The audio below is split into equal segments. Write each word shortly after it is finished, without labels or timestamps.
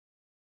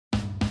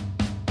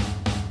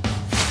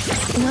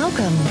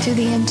Welcome to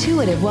the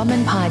Intuitive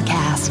Woman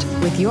Podcast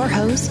with your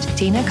host,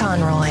 Tina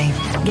Conroy.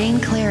 Gain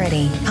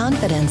clarity,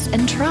 confidence,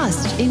 and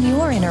trust in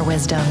your inner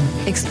wisdom.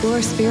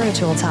 Explore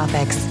spiritual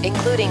topics,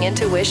 including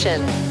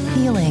intuition,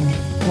 healing,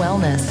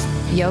 wellness,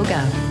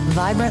 yoga,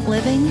 vibrant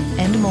living,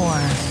 and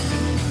more.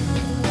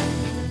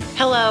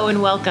 Hello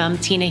and welcome,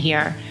 Tina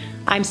here.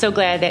 I'm so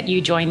glad that you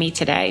joined me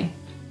today.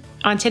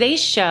 On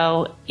today's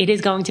show, it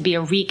is going to be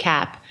a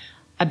recap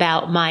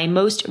about my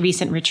most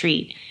recent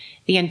retreat,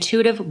 the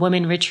Intuitive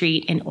Woman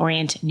Retreat in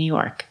Orient, New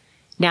York.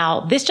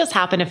 Now, this just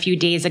happened a few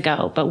days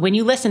ago, but when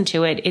you listen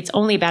to it, it's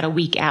only about a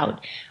week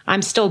out.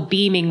 I'm still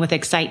beaming with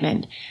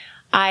excitement.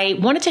 I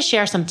wanted to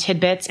share some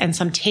tidbits and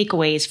some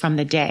takeaways from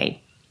the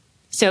day.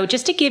 So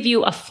just to give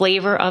you a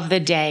flavor of the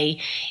day,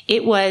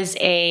 it was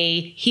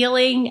a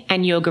healing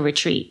and yoga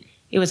retreat.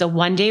 It was a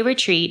one-day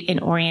retreat in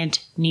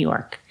Orient, New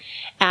York.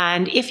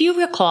 And if you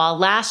recall,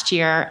 last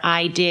year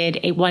I did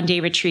a one-day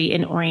retreat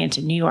in Orient,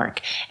 New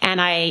York. And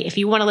if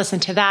you want to listen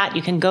to that,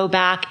 you can go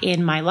back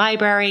in my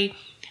library.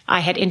 I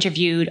had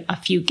interviewed a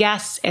few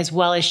guests as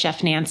well as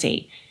Chef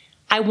Nancy.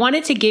 I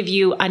wanted to give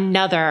you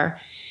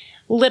another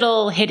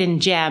little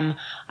hidden gem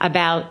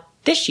about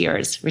this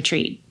year's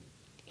retreat.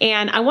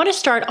 And I want to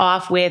start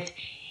off with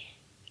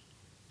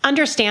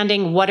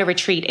understanding what a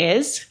retreat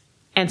is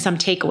and some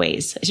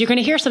takeaways. So you're going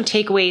to hear some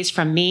takeaways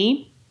from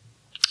me.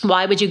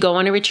 Why would you go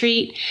on a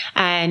retreat?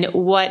 And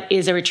what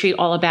is a retreat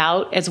all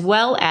about, as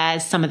well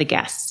as some of the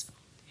guests.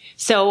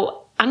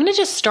 So I'm going to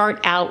just start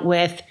out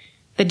with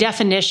the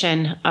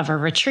definition of a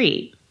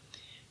retreat.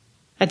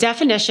 A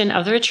definition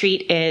of the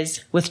retreat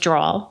is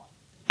withdrawal,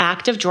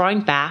 act of drawing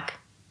back,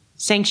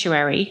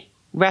 sanctuary,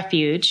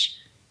 refuge,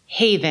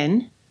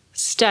 haven,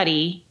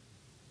 study,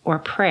 or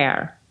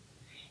prayer.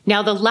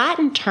 Now, the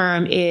Latin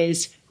term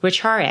is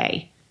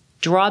retrare,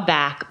 draw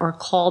back or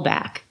call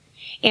back.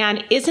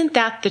 And isn't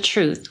that the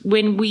truth?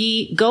 When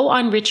we go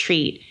on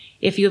retreat,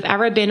 if you've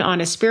ever been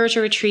on a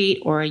spiritual retreat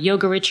or a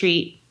yoga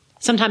retreat,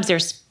 sometimes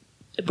there's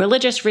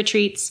religious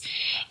retreats,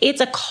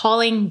 it's a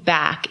calling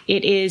back.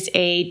 It is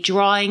a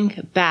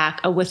drawing back,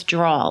 a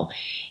withdrawal.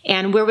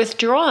 And we're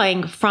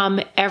withdrawing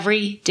from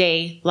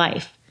everyday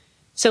life.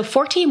 So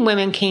 14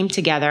 women came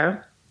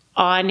together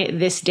on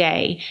this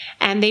day,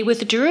 and they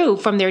withdrew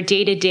from their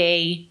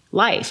day-to-day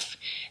life.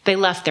 They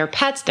left their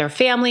pets, their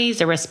families,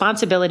 their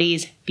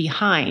responsibilities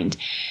behind.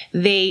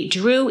 They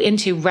drew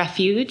into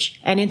refuge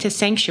and into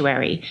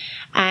sanctuary,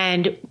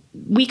 and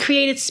we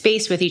created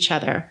space with each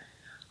other.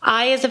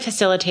 I, as a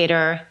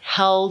facilitator,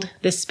 held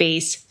the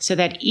space so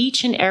that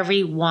each and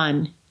every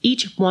one,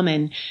 each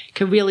woman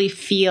could really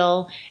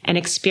feel and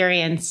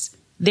experience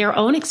their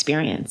own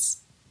experience.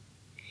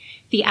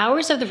 The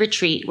hours of the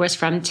retreat was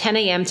from 10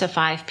 a.m. to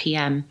 5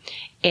 p.m.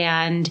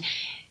 and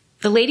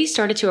the ladies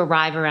started to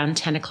arrive around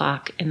 10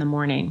 o'clock in the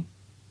morning.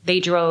 They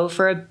drove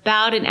for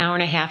about an hour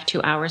and a half,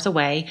 2 hours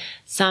away.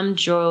 Some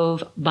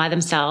drove by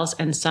themselves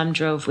and some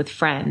drove with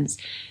friends.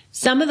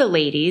 Some of the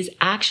ladies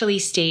actually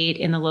stayed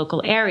in the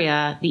local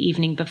area the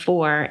evening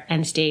before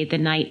and stayed the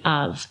night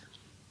of.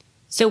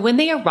 So when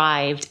they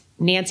arrived,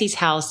 Nancy's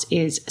house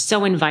is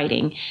so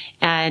inviting,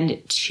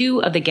 and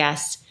two of the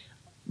guests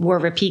were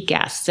repeat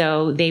guests,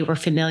 so they were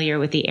familiar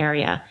with the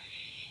area.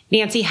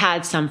 Nancy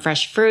had some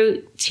fresh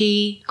fruit,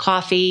 tea,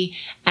 coffee,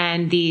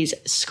 and these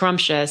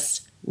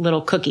scrumptious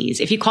little cookies.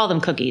 If you call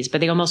them cookies,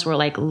 but they almost were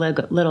like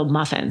little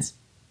muffins.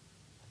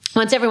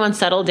 Once everyone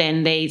settled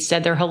in, they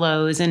said their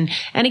hellos. And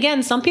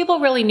again, some people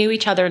really knew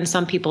each other and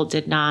some people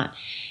did not.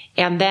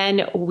 And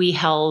then we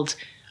held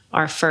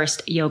our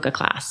first yoga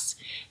class.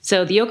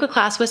 So the yoga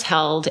class was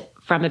held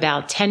from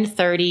about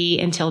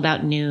 10:30 until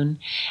about noon.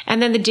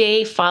 And then the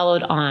day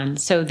followed on.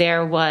 So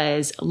there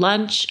was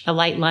lunch, a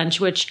light lunch,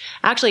 which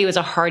actually was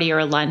a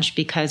heartier lunch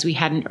because we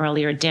had an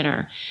earlier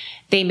dinner.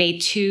 They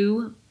made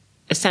 2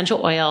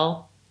 essential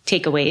oil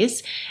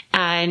takeaways.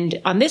 And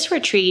on this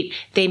retreat,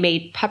 they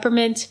made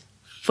peppermint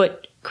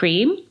foot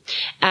cream,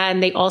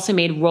 and they also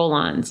made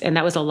roll-ons. And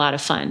that was a lot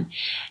of fun,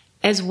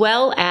 as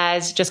well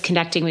as just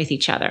connecting with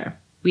each other.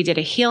 We did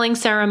a healing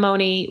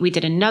ceremony. We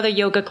did another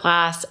yoga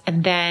class.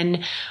 And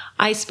then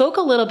I spoke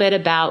a little bit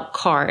about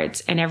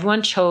cards, and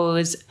everyone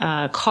chose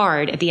a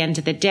card at the end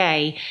of the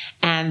day.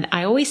 And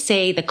I always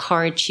say the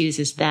card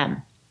chooses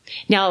them.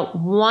 Now,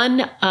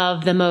 one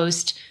of the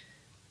most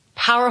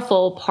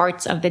powerful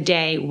parts of the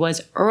day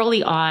was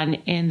early on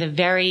in the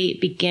very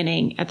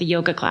beginning at the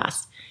yoga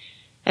class.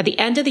 At the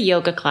end of the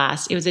yoga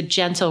class, it was a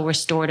gentle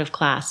restorative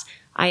class.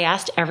 I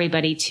asked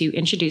everybody to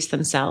introduce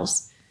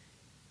themselves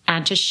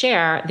and to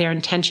share their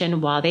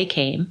intention while they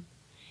came,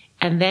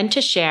 and then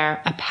to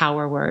share a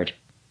power word.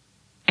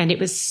 And it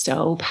was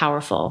so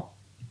powerful.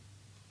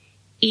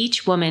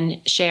 Each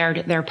woman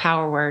shared their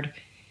power word.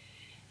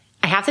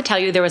 I have to tell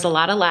you, there was a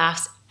lot of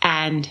laughs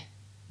and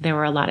there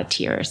were a lot of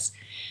tears.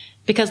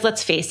 Because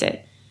let's face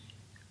it,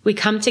 we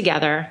come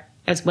together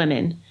as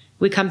women.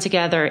 We come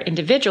together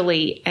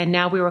individually, and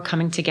now we were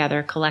coming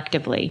together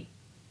collectively.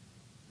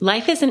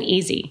 Life isn't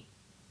easy.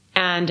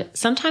 And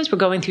sometimes we're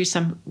going through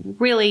some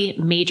really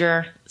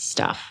major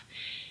stuff.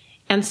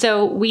 And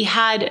so we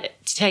had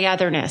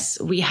togetherness.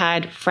 We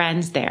had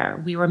friends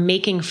there. We were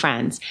making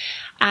friends.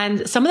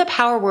 And some of the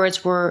power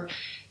words were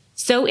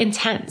so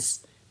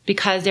intense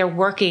because they're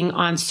working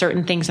on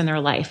certain things in their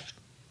life.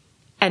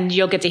 And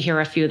you'll get to hear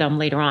a few of them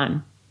later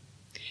on.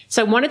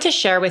 So I wanted to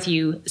share with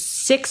you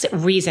 6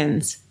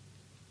 reasons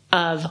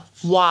of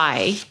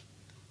why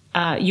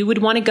you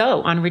would want to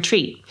go on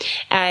retreat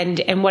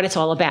and what it's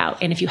all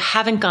about. And if you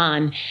haven't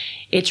gone,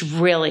 it's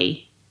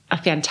really a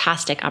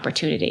fantastic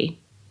opportunity.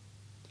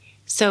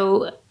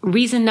 So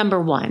reason number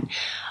 1,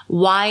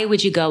 why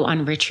would you go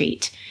on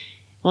retreat?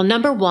 Well,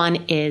 number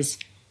 1 is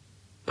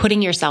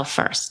putting yourself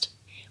first.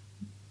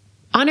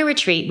 On a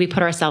retreat, we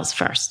put ourselves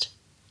first.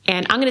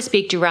 And I'm going to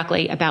speak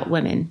directly about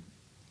women.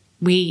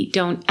 We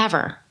don't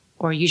ever,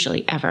 or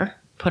usually ever,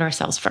 put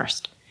ourselves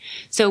first.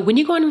 So when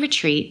you go on a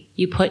retreat,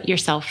 you put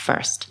yourself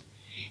first.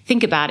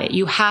 Think about it.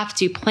 You have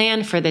to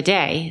plan for the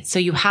day. So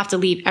you have to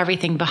leave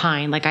everything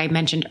behind, like I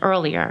mentioned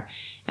earlier.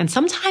 And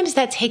sometimes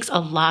that takes a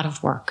lot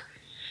of work.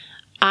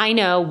 I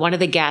know one of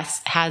the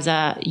guests has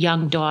a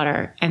young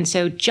daughter. And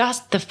so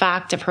just the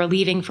fact of her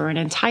leaving for an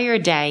entire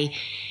day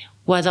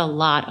was a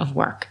lot of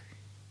work.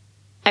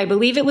 I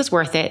believe it was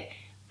worth it,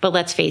 but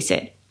let's face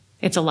it,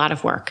 it's a lot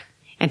of work.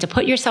 And to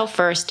put yourself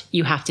first,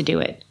 you have to do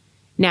it.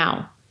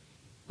 Now,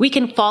 we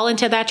can fall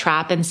into that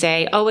trap and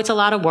say, oh, it's a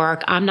lot of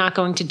work. I'm not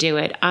going to do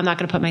it. I'm not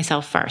going to put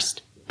myself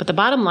first. But the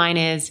bottom line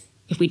is,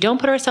 if we don't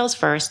put ourselves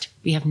first,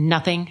 we have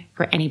nothing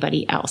for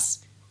anybody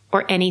else,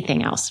 or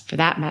anything else for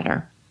that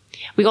matter.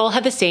 We all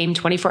have the same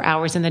 24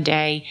 hours in the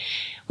day.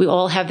 We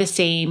all have the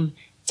same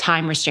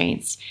time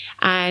restraints,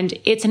 and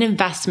it's an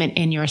investment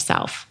in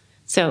yourself.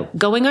 So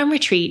going on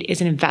retreat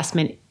is an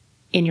investment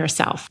in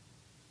yourself.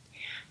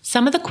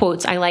 Some of the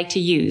quotes I like to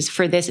use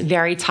for this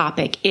very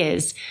topic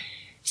is,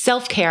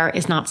 self-care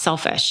is not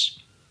selfish.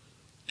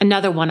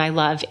 Another one I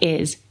love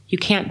is, you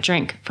can't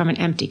drink from an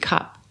empty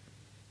cup.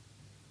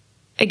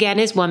 Again,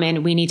 as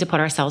women, we need to put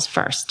ourselves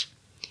first.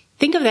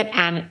 Think of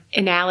that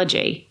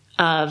analogy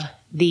of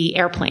the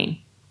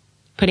airplane,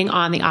 putting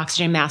on the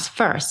oxygen mask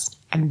first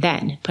and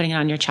then putting it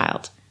on your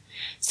child.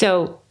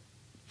 So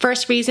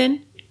first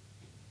reason,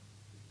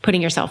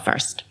 putting yourself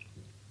first.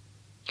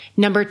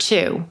 Number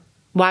 2,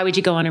 why would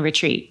you go on a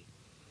retreat?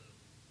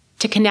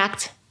 To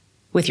connect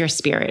with your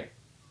spirit.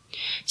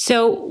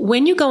 So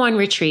when you go on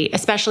retreat,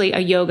 especially a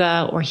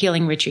yoga or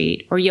healing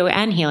retreat or yoga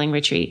and healing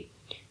retreat,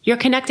 you're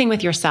connecting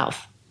with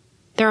yourself.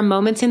 There are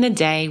moments in the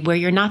day where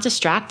you're not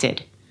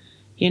distracted.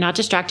 You're not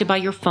distracted by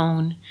your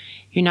phone.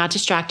 You're not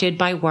distracted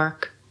by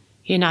work.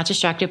 You're not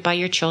distracted by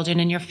your children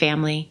and your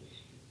family.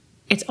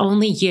 It's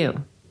only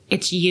you.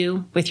 It's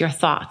you with your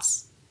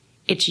thoughts.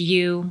 It's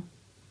you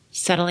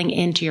settling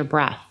into your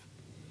breath.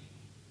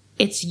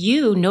 It's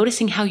you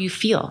noticing how you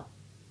feel.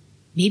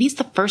 Maybe it's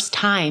the first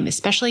time,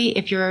 especially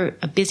if you're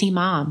a busy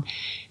mom,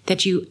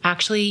 that you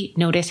actually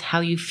notice how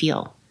you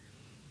feel.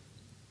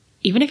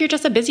 Even if you're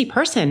just a busy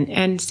person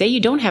and say you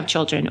don't have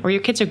children or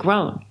your kids are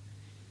grown.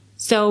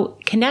 So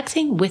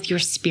connecting with your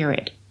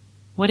spirit.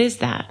 What is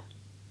that?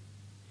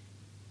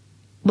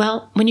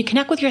 Well, when you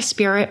connect with your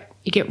spirit,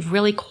 you get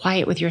really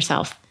quiet with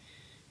yourself.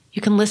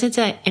 You can listen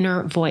to that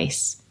inner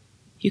voice.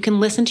 You can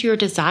listen to your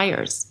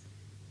desires.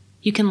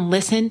 You can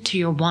listen to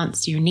your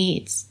wants, your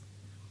needs.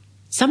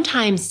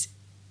 Sometimes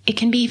it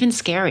can be even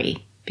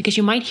scary because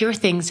you might hear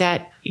things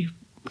that you've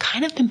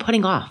kind of been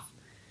putting off,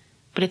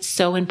 but it's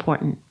so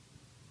important.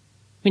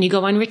 When you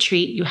go on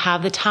retreat, you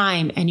have the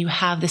time and you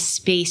have the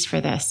space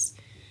for this.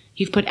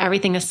 You've put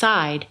everything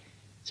aside,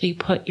 so you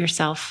put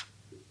yourself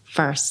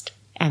first,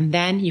 and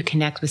then you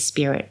connect with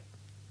spirit.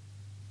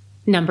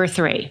 Number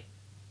 3,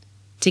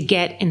 to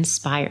get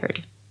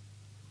inspired.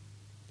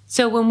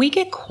 So when we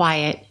get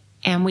quiet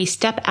and we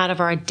step out of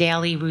our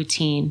daily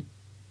routine,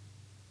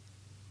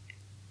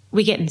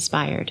 we get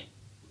inspired.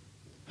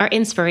 Our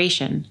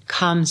inspiration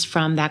comes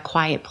from that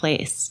quiet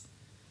place.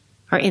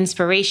 Our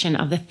inspiration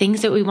of the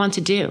things that we want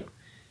to do,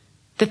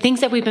 the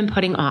things that we've been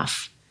putting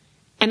off.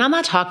 And I'm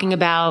not talking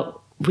about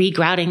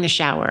regrouting the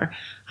shower.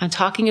 I'm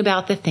talking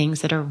about the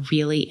things that are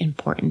really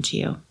important to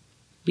you.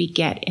 We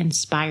get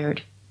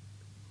inspired.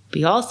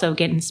 We also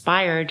get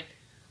inspired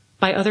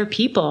by other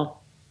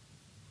people.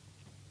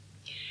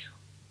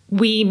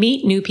 We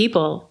meet new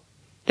people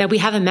that we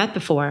haven't met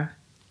before,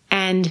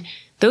 and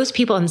those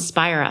people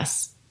inspire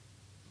us,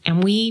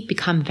 and we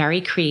become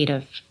very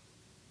creative.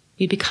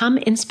 We become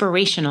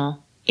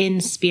inspirational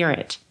in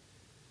spirit,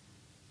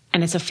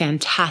 and it's a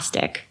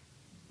fantastic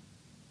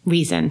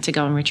reason to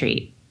go and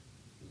retreat.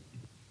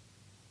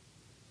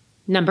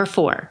 Number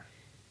 4,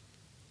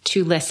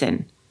 to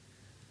listen.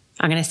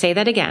 I'm going to say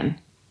that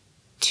again,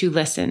 to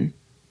listen.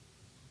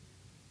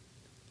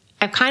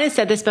 I've kind of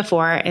said this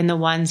before in the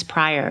ones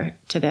prior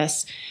to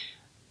this,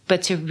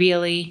 but to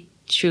really,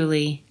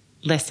 truly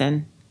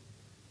listen.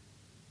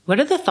 What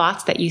are the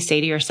thoughts that you say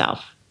to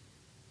yourself?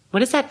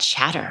 What is that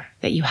chatter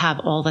that you have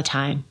all the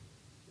time?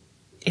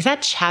 Is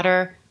that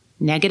chatter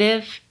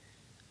negative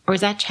or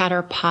is that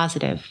chatter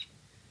positive?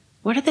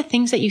 What are the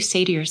things that you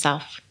say to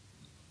yourself?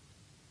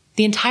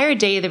 The entire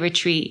day of the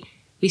retreat,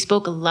 we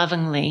spoke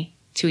lovingly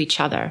to each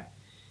other.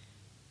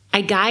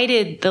 I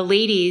guided the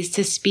ladies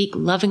to speak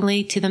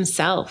lovingly to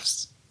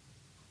themselves.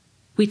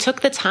 We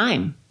took the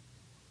time.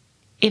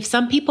 If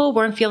some people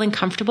weren't feeling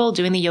comfortable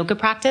doing the yoga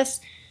practice,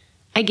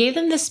 I gave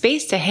them the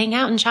space to hang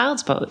out in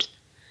child's pose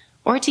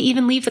or to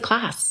even leave the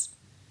class.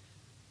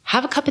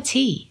 Have a cup of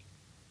tea.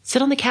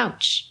 Sit on the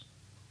couch.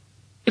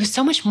 It was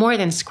so much more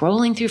than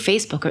scrolling through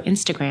Facebook or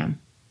Instagram.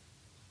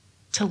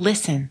 To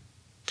listen,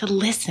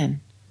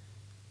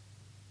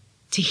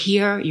 to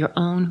hear your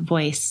own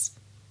voice,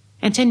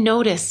 and to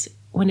notice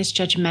when it's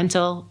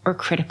judgmental or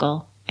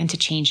critical and to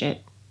change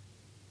it.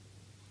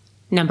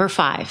 Number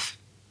 5,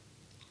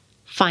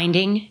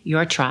 finding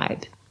your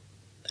tribe.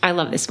 I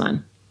love this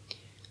one.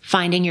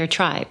 Finding your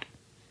tribe.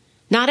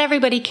 Not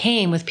everybody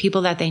came with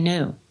people that they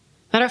knew.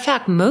 Matter of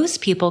fact,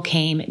 most people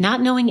came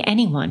not knowing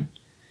anyone,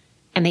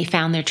 and they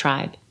found their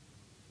tribe.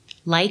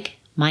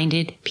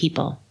 Like-minded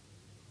people.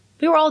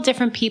 We were all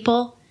different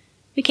people.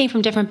 We came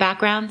from different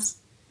backgrounds,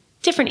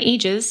 different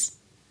ages,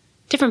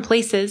 different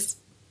places,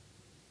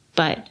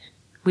 but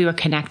we were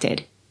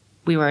connected.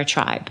 We were a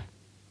tribe.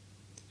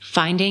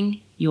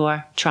 Finding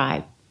your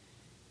tribe.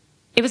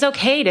 It was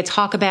okay to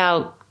talk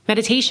about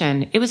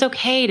meditation. It was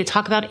okay to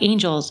talk about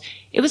angels.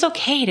 It was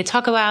okay to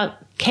talk about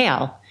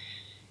kale.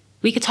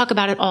 We could talk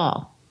about it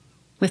all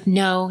with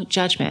no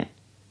judgment.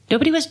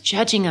 Nobody was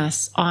judging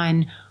us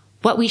on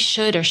what we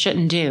should or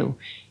shouldn't do.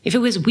 If it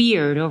was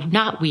weird or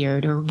not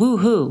weird or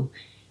woo-hoo,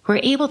 we're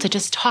able to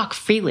just talk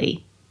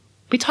freely.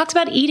 We talked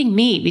about eating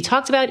meat. We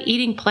talked about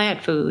eating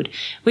plant food.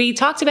 We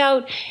talked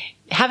about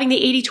having the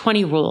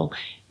 80-20 rule.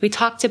 We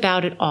talked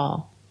about it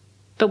all.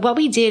 But what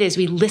we did is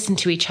we listened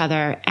to each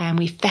other and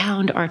we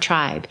found our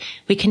tribe.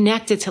 We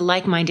connected to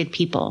like-minded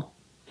people.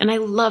 And I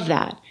love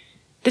that.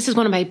 This is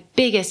one of my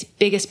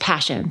biggest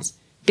passions,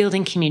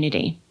 building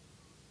community.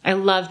 I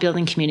love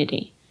building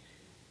community.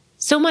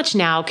 So much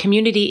now,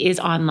 community is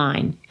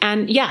online.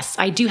 And yes,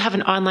 I do have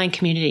an online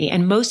community,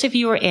 and most of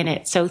you are in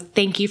it. So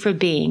thank you for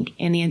being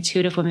in the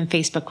Intuitive Women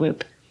Facebook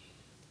group.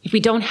 If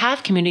we don't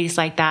have communities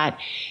like that,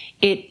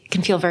 it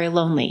can feel very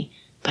lonely.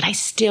 But I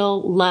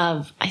still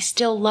love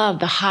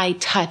the high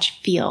touch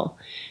feel.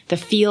 The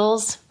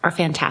feels are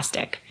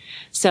fantastic.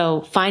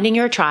 So finding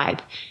your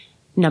tribe.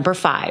 Number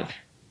 5,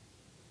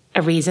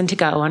 a reason to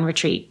go on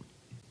retreat.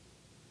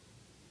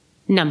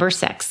 Number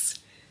 6,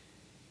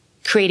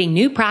 creating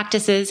new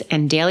practices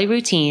and daily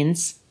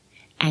routines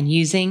and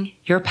using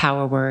your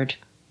power word.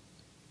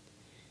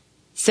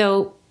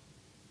 So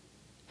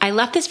I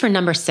left this for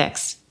number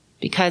 6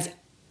 because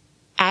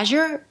as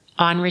you're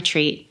on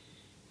retreat,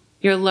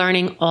 you're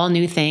learning all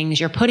new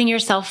things. You're putting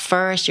yourself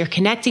first. You're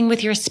connecting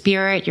with your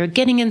spirit. You're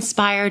getting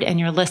inspired and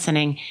you're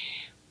listening.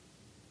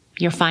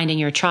 You're finding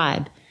your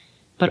tribe.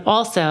 But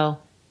also,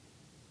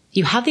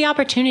 you have the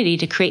opportunity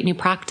to create new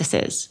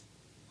practices.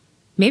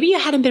 Maybe you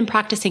hadn't been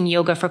practicing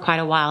yoga for quite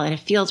a while and it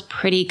feels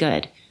pretty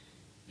good.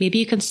 Maybe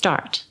you can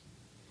start.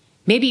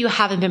 Maybe you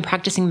haven't been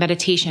practicing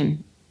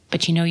meditation,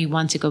 but you know you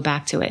want to go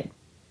back to it.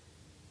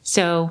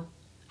 So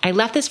I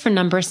left this for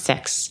number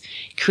 6,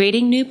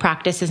 creating new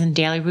practices and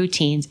daily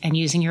routines and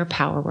using your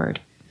power word,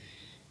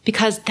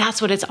 because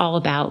that's what it's all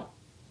about.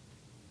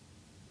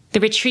 The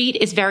retreat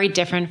is very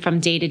different from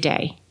day to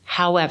day.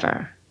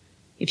 However,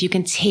 if you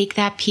can take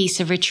that piece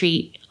of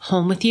retreat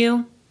home with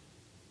you,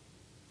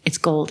 it's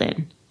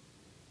golden.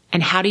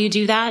 And how do you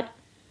do that?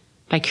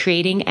 By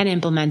creating and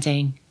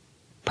implementing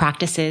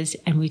practices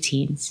and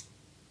routines,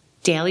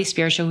 daily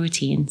spiritual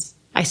routines.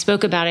 I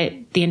spoke about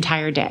it the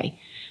entire day.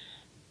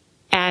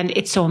 And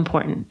it's so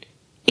important.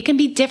 It can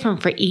be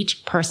different for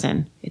each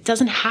person. It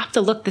doesn't have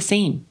to look the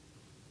same,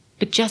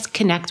 but just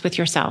connect with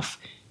yourself,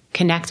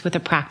 connect with a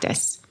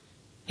practice,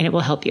 and it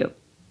will help you.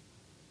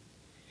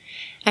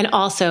 And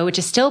also, which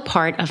is still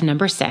part of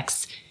number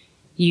 6,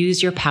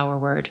 use your power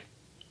word.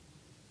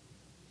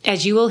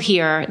 As you will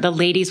hear, the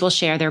ladies will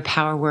share their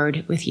power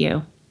word with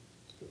you.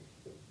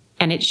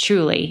 And it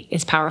truly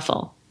is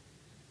powerful.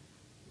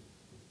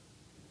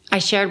 I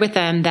shared with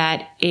them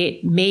that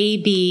it may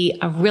be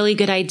a really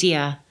good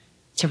idea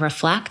to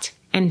reflect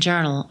and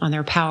journal on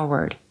their power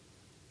word.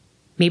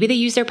 Maybe they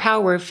use their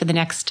power word for the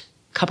next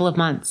couple of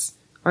months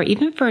or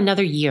even for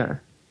another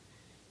year.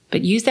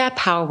 But use that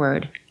power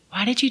word.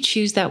 Why did you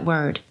choose that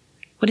word?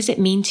 What does it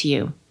mean to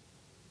you?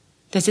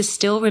 Does it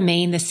still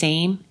remain the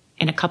same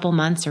in a couple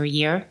months or a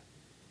year?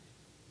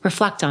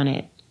 Reflect on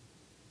it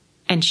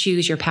and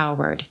choose your power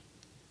word.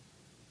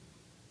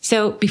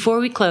 So before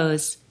we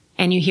close,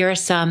 and you hear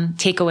some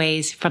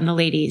takeaways from the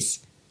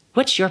ladies,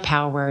 what's your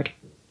power word?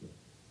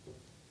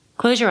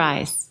 Close your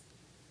eyes.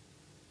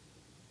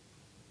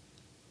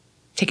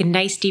 Take a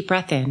nice deep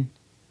breath in.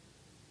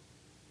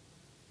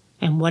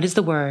 And what is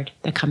the word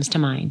that comes to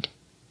mind?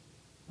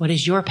 What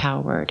is your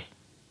power word?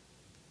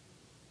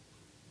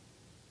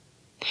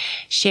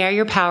 Share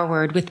your power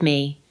word with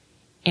me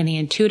in the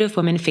Intuitive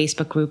Women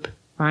Facebook group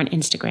or on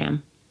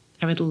Instagram.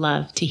 I would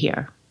love to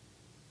hear.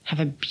 Have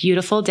a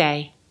beautiful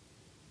day.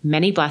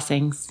 Many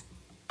blessings.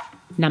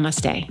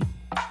 Namaste.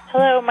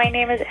 Hello, my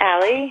name is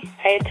Allie.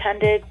 I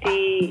attended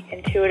the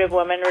Intuitive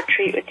Women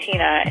Retreat with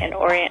Tina in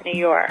Orient, New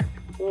York.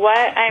 What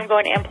I'm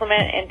going to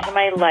implement into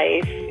my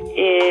life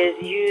is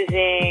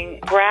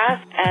using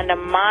breath and a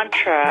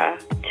mantra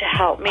to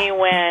help me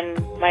when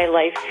my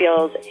life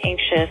feels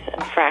anxious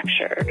and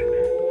fractured.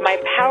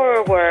 My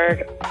power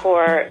word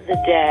for the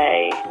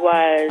day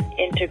was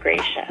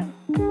integration.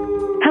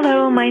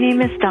 Hello, my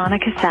name is Donna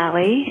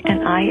Casale,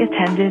 and I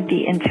attended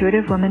the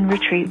Intuitive Women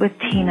Retreat with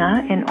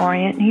Tina in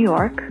Orient, New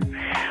York.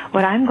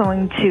 What I'm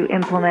going to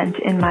implement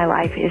in my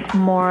life is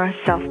more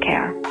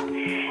self-care,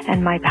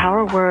 and my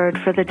power word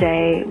for the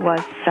day was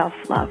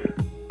self-love.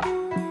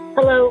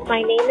 Hello,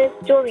 my name is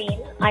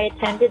Doreen. I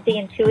attended the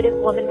Intuitive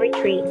Woman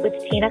Retreat with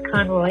Tina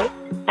Conroy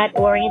at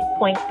Orient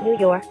Point, New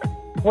York.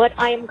 What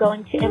I am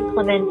going to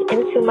implement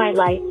into my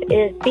life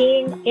is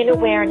being in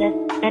awareness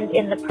and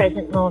in the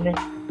present moment,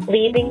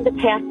 leaving the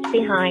past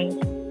behind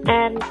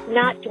and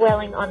not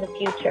dwelling on the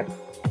future.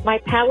 My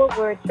power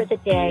word for the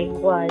day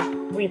was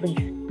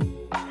release.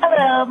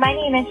 Hello, my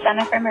name is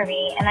Jennifer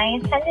Marie, and I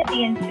attended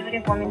the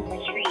Intuitive Women's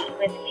Retreat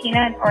with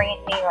Tina in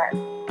Orient, New York.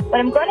 What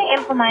I'm going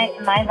to implement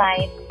in my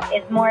life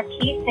is more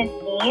peace and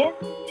ease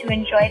to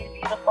enjoy the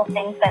beautiful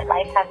things that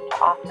life has to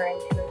offer and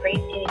to embrace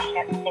each and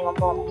every single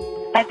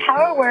moment. My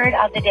power word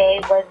of the day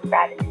was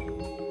gratitude.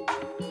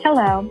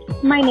 Hello,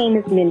 my name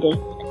is Mindy.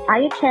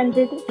 I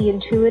attended the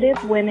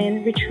Intuitive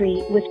Women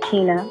Retreat with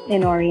Tina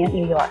in Orient,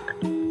 New York.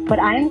 What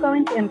I am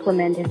going to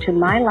implement into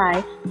my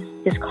life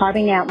is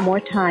carving out more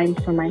time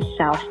for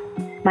myself.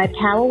 My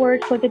power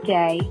word for the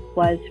day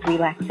was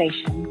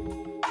relaxation.